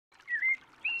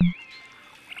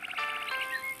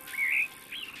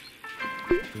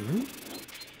Hmm?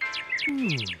 Hmm.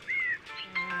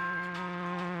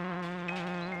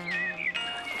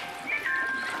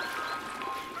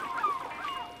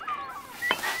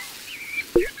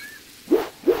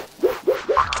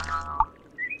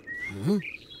 Hmm?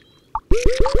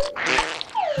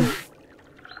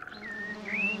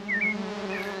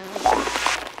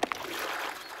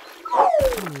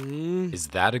 Is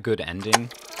that a good ending?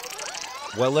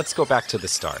 Well, let's go back to the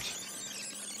start.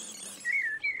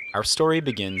 Our story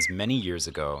begins many years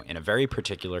ago in a very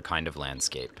particular kind of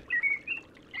landscape.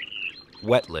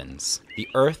 Wetlands, the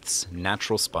Earth's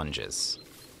natural sponges.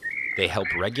 They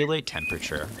help regulate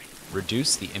temperature,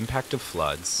 reduce the impact of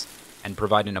floods, and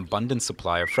provide an abundant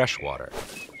supply of fresh water.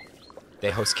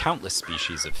 They host countless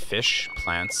species of fish,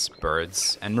 plants,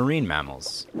 birds, and marine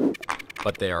mammals.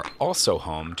 But they are also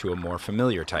home to a more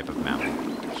familiar type of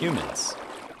mammal, humans.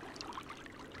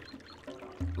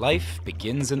 Life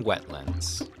begins in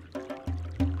wetlands.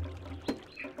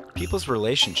 People's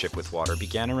relationship with water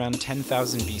began around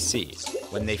 10,000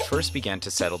 BC, when they first began to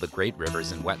settle the great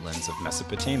rivers and wetlands of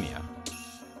Mesopotamia.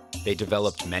 They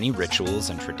developed many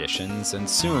rituals and traditions, and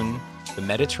soon, the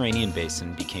Mediterranean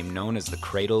basin became known as the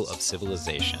cradle of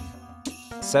civilization.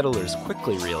 Settlers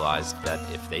quickly realized that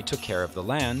if they took care of the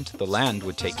land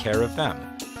would take care of them.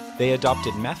 They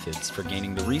adopted methods for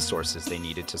gaining the resources they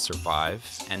needed to survive,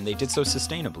 and they did so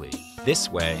sustainably. This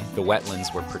way, the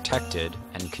wetlands were protected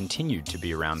and continued to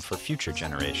be around for future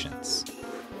generations.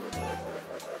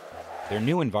 Their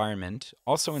new environment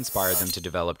also inspired them to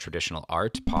develop traditional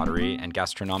art, pottery, and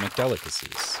gastronomic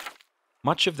delicacies.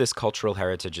 Much of this cultural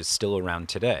heritage is still around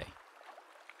today.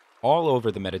 All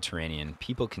over the Mediterranean,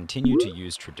 people continue to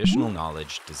use traditional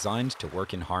knowledge designed to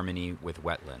work in harmony with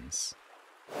wetlands.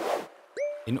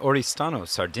 In Oristano,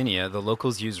 Sardinia, the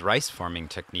locals use rice farming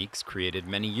techniques created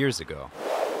many years ago.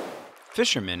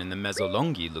 Fishermen in the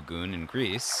Mesolonghi lagoon in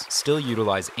Greece still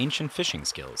utilize ancient fishing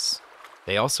skills.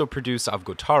 They also produce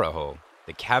avgotaraho,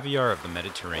 the caviar of the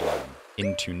Mediterranean.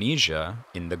 In Tunisia,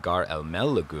 in the Gar El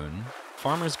Mel lagoon,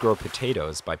 farmers grow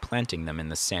potatoes by planting them in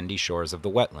the sandy shores of the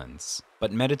wetlands.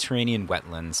 But Mediterranean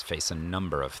wetlands face a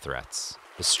number of threats.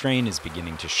 The strain is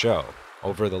beginning to show.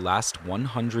 Over the last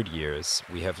 100 years,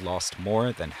 we have lost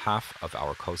more than half of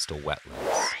our coastal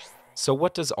wetlands. So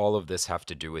what does all of this have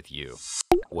to do with you?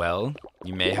 Well,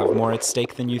 you may have more at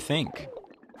stake than you think.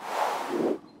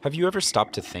 Have you ever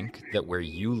stopped to think that where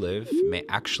you live may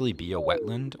actually be a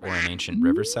wetland or an ancient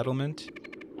river settlement?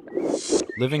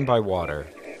 Living by water,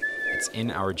 it's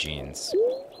in our genes.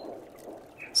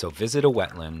 So visit a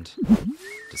wetland,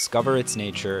 discover its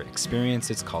nature, experience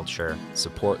its culture,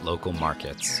 support local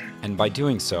markets, and by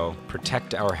doing so,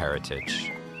 protect our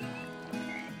heritage.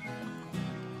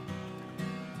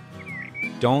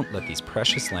 Don't let these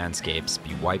precious landscapes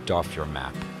be wiped off your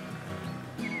map.